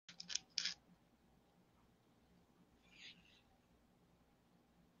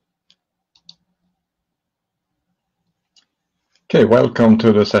Okay, welcome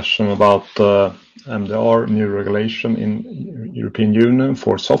to the session about MDR, new regulation in European Union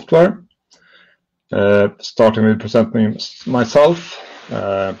for software. Starting with presenting myself.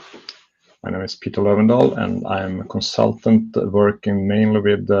 My name is Peter Löwendahl, and I'm a consultant working mainly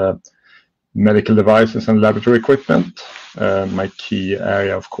with medical devices and laboratory equipment. My key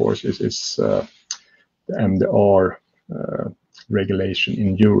area, of course, is the MDR regulation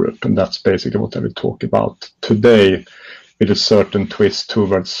in Europe, and that's basically what I will talk about today, with a certain twist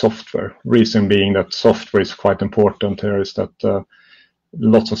towards software. Reason being that software is quite important here is that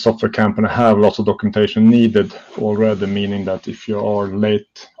lots of software companies have lots of documentation needed already, meaning that if you are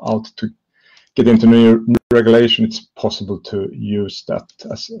late out to get into new regulation, it's possible to use that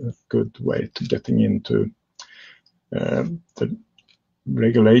as a good way to getting into the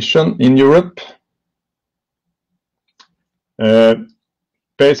regulation in Europe.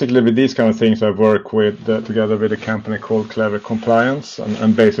 Basically, with these kind of things, I work with together with a company called Clever Compliance,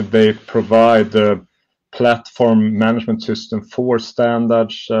 and basically they provide the platform management system for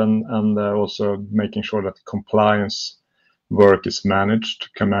standards and also making sure that compliance work is managed,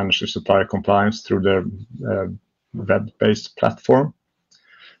 can manage the supplier compliance through their web-based platform,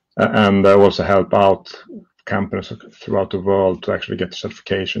 and also help out companies throughout the world to actually get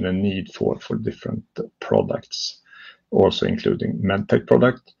certification and need for different products, also including medtech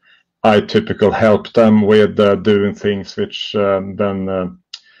product. I typically help them with doing things which then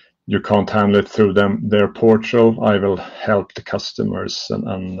you can't handle it through their portal. I will help the customers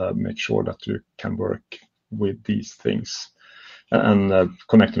and make sure that you can work with these things and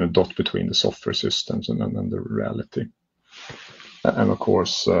connecting a dot between the software systems and the reality. And of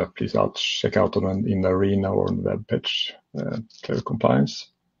course, please check out on in the arena or on the web page, Clever Compliance.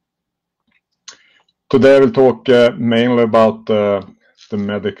 Today we'll talk mainly about the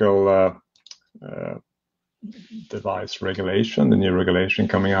medical device regulation, the new regulation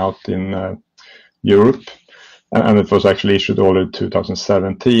coming out in Europe. And it was actually issued already in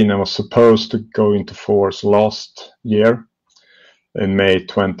 2017 and was supposed to go into force last year in May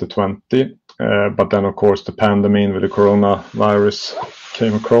 2020. But then, of course, the pandemic with the coronavirus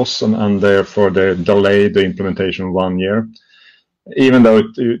came across and therefore they delayed the implementation 1 year. Even though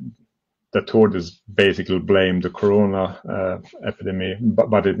the authorities basically blame the corona epidemic,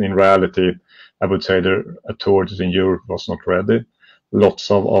 but in reality, I would say the authorities in Europe was not ready. Lots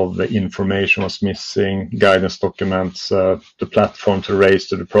of the information was missing, guidance documents, the platform to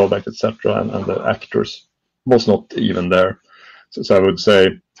register the product, etc., and the actors was not even there. So I would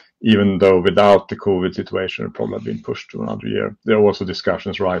say, even though without the COVID situation, it probably been pushed to another year. There are also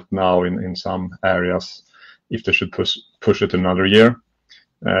discussions right now in some areas if they should push it another year.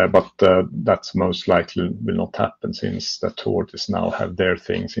 But that's most likely will not happen since the authorities now have their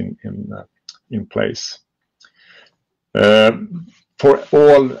things in place. For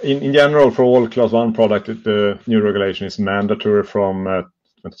all, in general, for all Class 1 product, the new regulation is mandatory from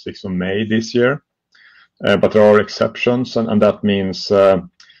 26th of May this year. But there are exceptions, and that means a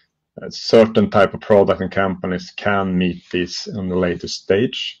certain type of product and companies can meet this on the later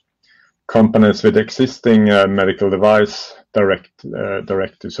stage. Companies with existing medical device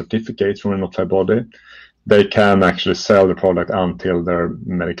directive certificates from a notified body, they can actually sell the product until their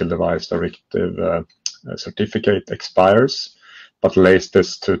medical device directive certificate expires, but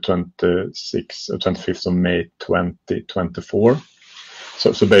latest to 25th of May 2024.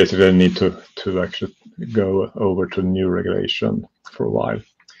 So basically they need to actually go over to new regulation for a while.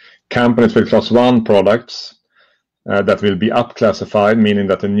 Companies with Class 1 products that will be upclassified, meaning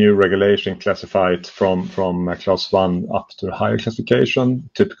that the new regulation classified from Class 1 up to a higher classification,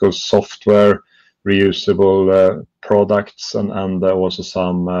 typical software, reusable products, and also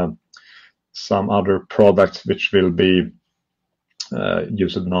some other products which will be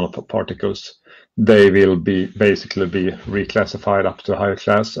using nanoparticles. They will basically be reclassified up to a higher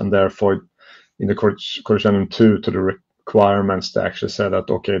class, and therefore in the correction 2 to the requirements, they actually said that,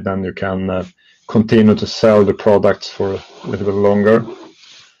 okay, then you can continue to sell the products for a little bit longer.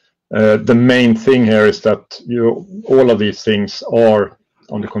 The main thing here is that all of these things are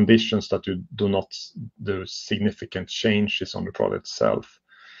on the conditions that you do not do significant changes on the product itself.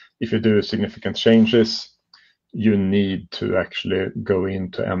 If you do significant changes, you need to actually go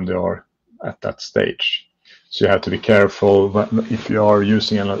into MDR at that stage. So you have to be careful if you are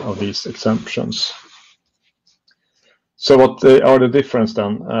using any of these exemptions. So what are the difference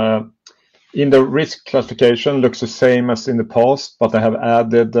then? In the risk classification, looks the same as in the past, but they have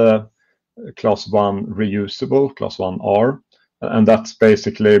added Class 1 reusable, Class 1R, and that's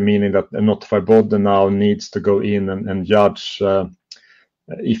basically meaning that a notified body now needs to go in and judge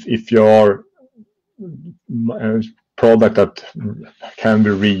if you are product that can be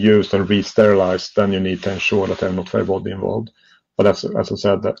reused and re-sterilized, then you need to ensure that there are notified body involved. But as I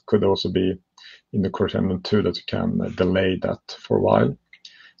said, that could also be in the correspondent too, that you can delay that for a while.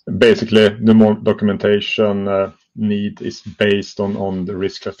 Basically, the more documentation need is based on the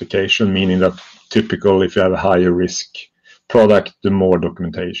risk classification, meaning that typically if you have a higher risk product, the more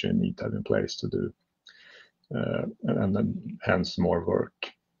documentation you need to have in place to do, and then hence more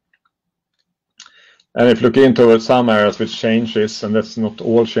work. And if you look into some areas with changes, and that's not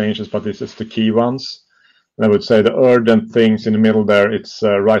all changes, but this is the key ones, I would say the urgent things in the middle there, it's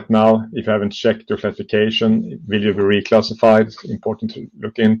right now, if you haven't checked your classification, will you be reclassified? It's important to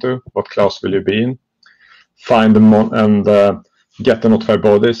look into. What class will you be in? Find them and get the notified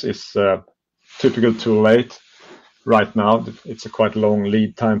bodies is typically too late. Right now, it's a quite long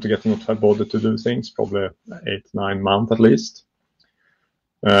lead time to get a notified body to do things, probably 8-9 months at least.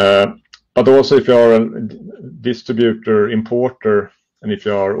 But also if you're a distributor, importer, and if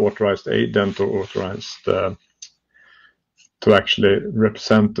you are authorized agent or authorized to actually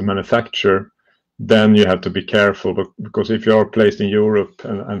represent the manufacturer, then you have to be careful, because if you are placed in Europe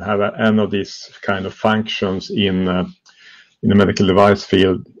and have any of these kind of functions in the medical device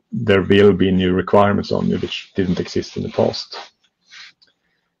field, there will be new requirements on you which didn't exist in the past.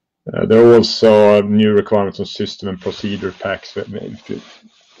 There are also new requirements on system and procedure packs. If you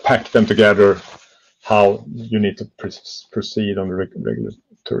pack them together, how you need to proceed on the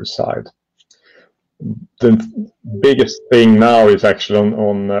regulatory side. The biggest thing now is actually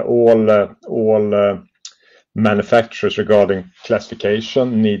on all manufacturers regarding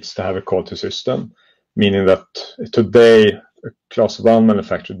classification needs to have a quality system, meaning that today a class 1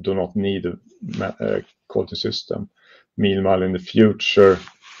 manufacturer do not need a quality system. Meanwhile, in the future,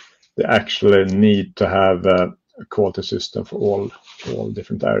 they actually need to have a quality system for all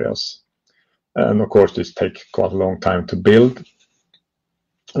different areas. And of course, this takes quite a long time to build.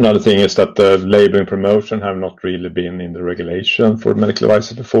 Another thing is that the labeling promotion have not really been in the regulation for medical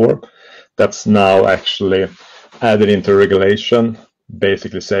devices before. That's now actually added into regulation,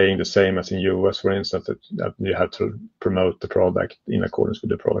 basically saying the same as in US, for instance, that you have to promote the product in accordance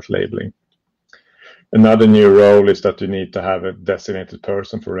with the product labeling. Another new role is that you need to have a designated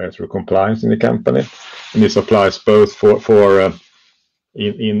person for regulatory compliance in the company. And this applies both for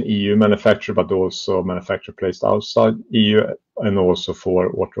in EU manufacturer, but also manufacturer placed outside EU, and also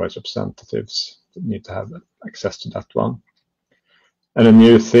for authorized representatives that need to have access to that one. And a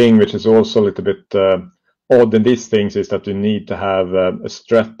new thing, which is also a little bit odd in these things, is that you need to have a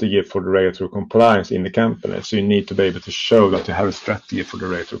strategy for the regulatory compliance in the company. So you need to be able to show that you have a strategy for the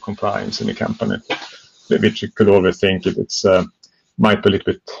regulatory compliance in the company, which you could always think it's might be a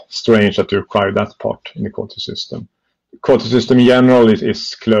little bit strange that you require that part in the quality system. Quality system in general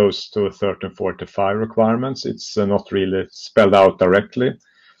is close to 1345 requirements. It's not really spelled out directly,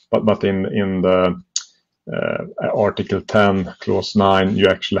 but in the Article 10, Clause 9, you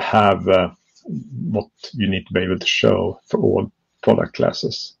actually have what you need to be able to show for all product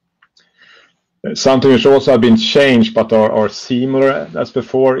classes. Something which also have been changed but are similar as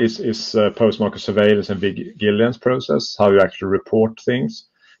before is post-market surveillance and vigilance process, how you actually report things.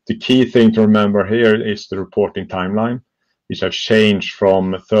 The key thing to remember here is the reporting timeline, which have changed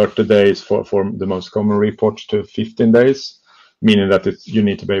from 30 days for the most common reports to 15 days, meaning that you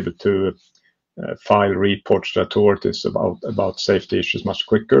need to be able to file reports to authorities about safety issues much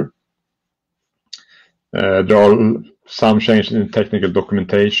quicker. There are some changes in technical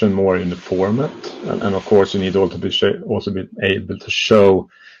documentation, more in the format, and of course you need also be able to show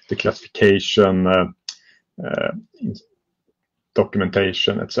the classification,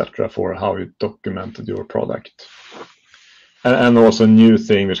 documentation, etc., for how you documented your product. And also a new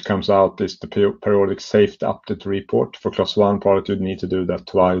thing which comes out is the periodic safety update report. For class 1 product, you need to do that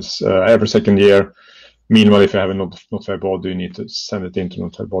twice every second year. Meanwhile, if you have a notified body, you need to send it into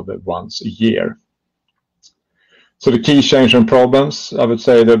notified body once a year. So the key change and problems, I would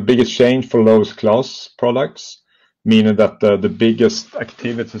say the biggest change for lowest class products, meaning that the biggest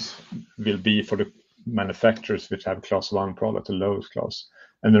activities will be for the manufacturers which have class 1 product, the lowest class.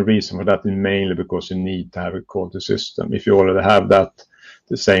 And the reason for that is mainly because you need to have a quality system. If you already have that,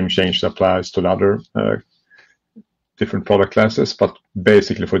 the same change applies to the other different product classes. But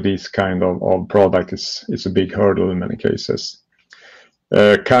basically for this kind of product, it's a big hurdle in many cases.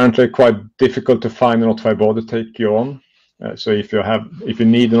 Currently quite difficult to find a notified body to take you on. So if you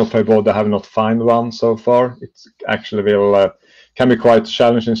need a notified body, have not found one so far, it actually can be quite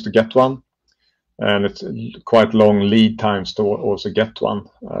challenging to get one. And it's quite long lead times to also get one.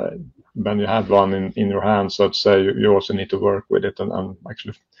 When you have one in your hands, so to say, you also need to work with it and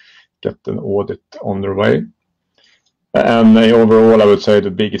actually get an audit on their way. And overall, I would say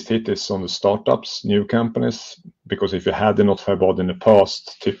the biggest hit is on the startups, new companies, because if you had the notified body in the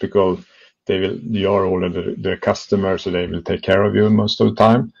past, typical, you are already the customer, so they will take care of you most of the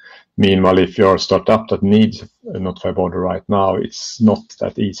time. Meanwhile, if you're a startup that needs a notified body right now, it's not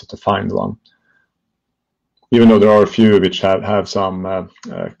that easy to find one. Even though there are a few which have some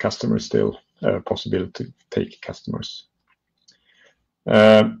customers still, possibility to take customers.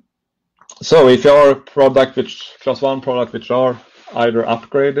 So if you are a product class 1 product which are either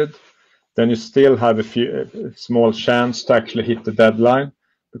upgraded, then you still have a small chance to actually hit the deadline,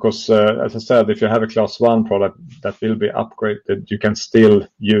 because as I said, if you have a class 1 product that will be upgraded, you can still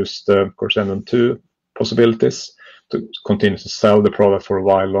use the Corcendon 2 possibilities to continue to sell the product for a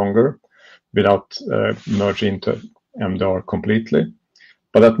while longer without merging into MDR completely.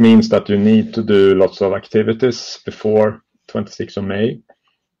 But that means that you need to do lots of activities before 26th of May.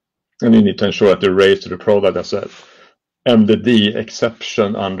 And you need to ensure that you raise the product as a MDD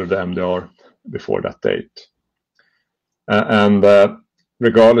exception under the MDR before that date. And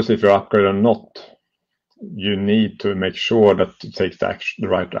regardless if you're upgraded or not, you need to make sure that you take the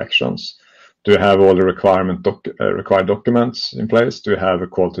right actions. Do you have all the required documents in place? Do you have a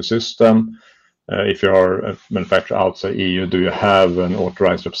quality system? If you are a manufacturer outside EU, do you have an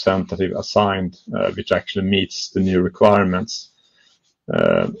authorized representative assigned which actually meets the new requirements?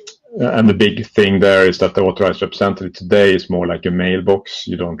 And the big thing there is that the authorized representative today is more like a mailbox.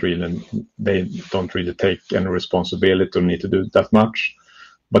 They don't really take any responsibility or need to do that much.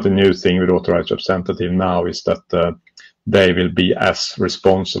 But the new thing with authorized representative now is that they will be as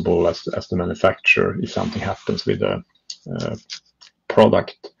responsible as the manufacturer if something happens with the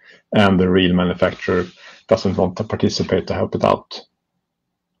product and the real manufacturer doesn't want to participate to help it out.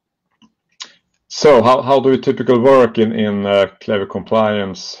 So how do we typically work in Clever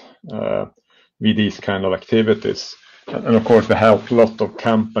Compliance with these kind of activities? And of course, we help a lot of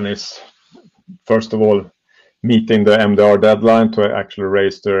companies, first of all, meeting the MDR deadline to actually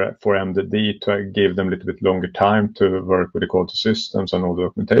raise for MDD, to give them a little bit longer time to work with the quality systems and all the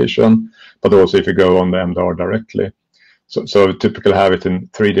documentation, but also if you go on the MDR directly. So we typically have it in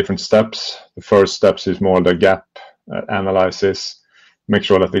 3 different steps. The first steps is more the gap analysis, make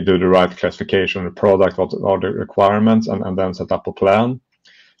sure that we do the right classification of the product, what are the requirements, and then set up a plan.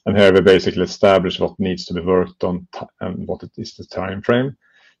 And here we basically establish what needs to be worked on and what is the time frame.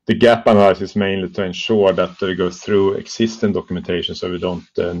 The gap analysis is mainly to ensure that we go through existing documentation so we don't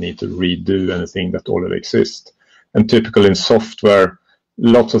need to redo anything that already exists. And typically in software,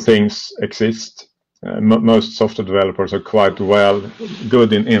 lots of things exist. Most software developers are quite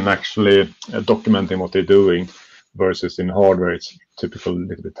good in actually documenting what they're doing, versus in hardware, it's typically a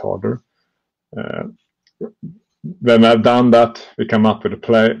little bit harder. When I've done that, we come up with a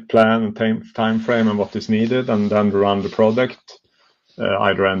plan and time frame and what is needed, and then run the product,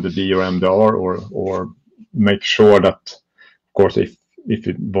 either MDD or MDR, or make sure that, of course, if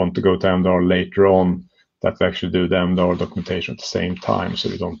you want to go to MDR later on, that we actually do the MDR documentation at the same time, so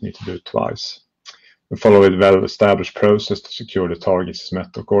we don't need to do it twice. We follow a well-established process to secure the targets is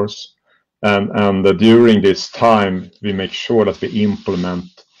met, of course. And during this time, we make sure that we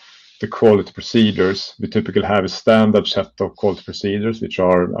implement the quality procedures. We typically have a standard set of quality procedures, which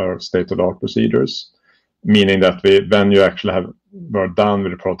are our state-of-the-art procedures, meaning that when you actually were done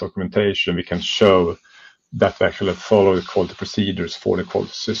with the product documentation, we can show that we actually follow the quality procedures for the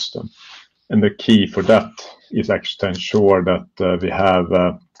quality system. And the key for that is actually to ensure that we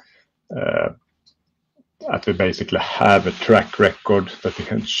have we basically have a track record that we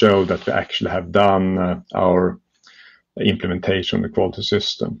can show that we actually have done our implementation of the quality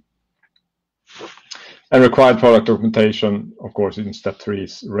system. And required product documentation, of course, in step 3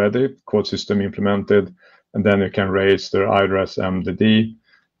 is ready, quality system implemented, and then you can raise the either as MDD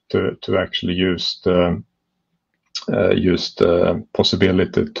to actually use the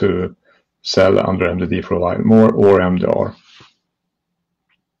possibility to sell under MDD for a while more, or MDR.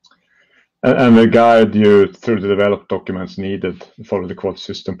 And we guide you through the developed documents needed to follow the quality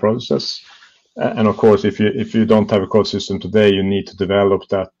system process. And of course, if you don't have a quality system today, you need to develop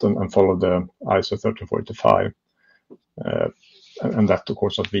that and follow the ISO 13485. And that, of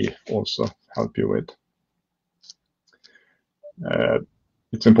course, what we also help you with.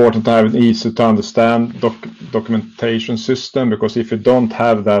 It's important to have an easy to understand documentation system, because if you don't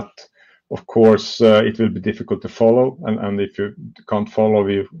have that, of course, it will be difficult to follow, and if you can't follow,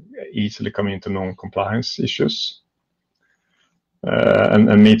 you easily come into non-compliance issues.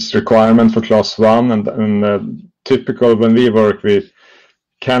 And meets requirement for class 1, and typical when we work with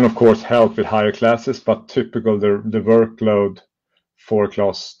can of course help with higher classes, but typical the workload for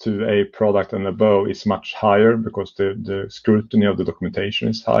class 2A product and above is much higher because the scrutiny of the documentation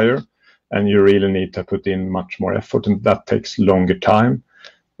is higher, and you really need to put in much more effort, and that takes longer time.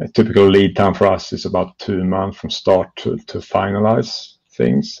 A typical lead time for us is about 2 months from start to finalize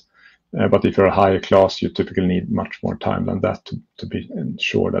things. But if you're a higher class, you typically need much more time than that to be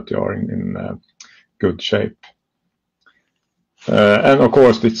sure that you are in good shape. And of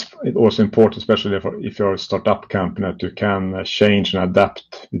course, it's also important, especially if you're a startup company, that you can change and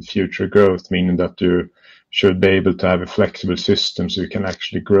adapt with future growth, meaning that you should be able to have a flexible system so you can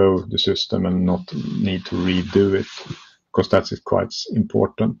actually grow the system and not need to redo it, because that's quite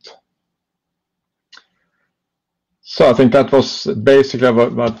important. So I think that was basically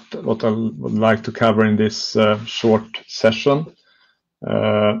what I would like to cover in this short session.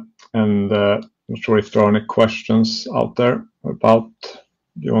 And I'm not sure if there are any questions out there about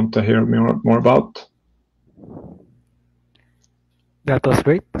you want to hear more about. That was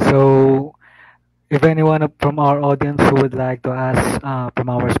great. So if anyone from our audience who would like to ask from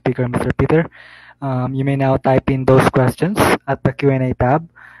our speaker, Mr. Peter, you may now type in those questions at the Q&A tab.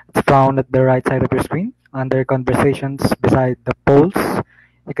 It's found at the right side of your screen under conversations beside the polls.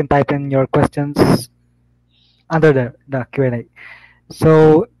 You can type in your questions under the Q&A.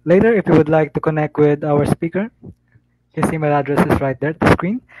 So later, if you would like to connect with our speaker, his email address is right there at the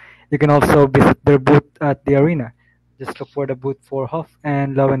screen. You can also visit their booth at the arena. Just look for the booth for Hoff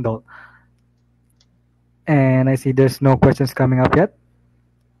and Löwendahl. And I see there's no questions coming up yet.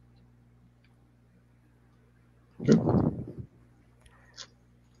 Good.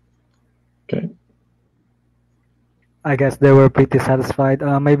 Okay. I guess they were pretty satisfied.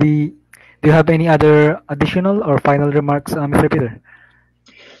 Maybe, do you have any other additional or final remarks, Mr. Peter?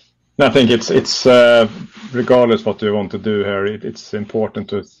 I think it's regardless what you want to do here, it's important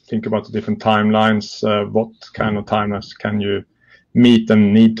to think about the different timelines. What kind of timelines can you meet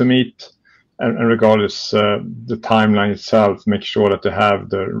and need to meet? And regardless, the timeline itself, make sure that you have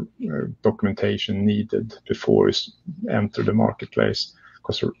the documentation needed before you enter the marketplace,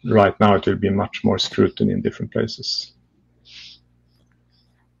 because right now it will be much more scrutiny in different places.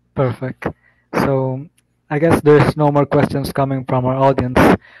 Perfect. So I guess there's no more questions coming from our audience.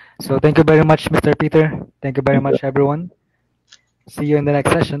 So thank you very much, Mr. Peter. Thank you very much, everyone. See you in the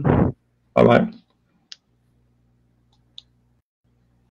next session. Bye-bye.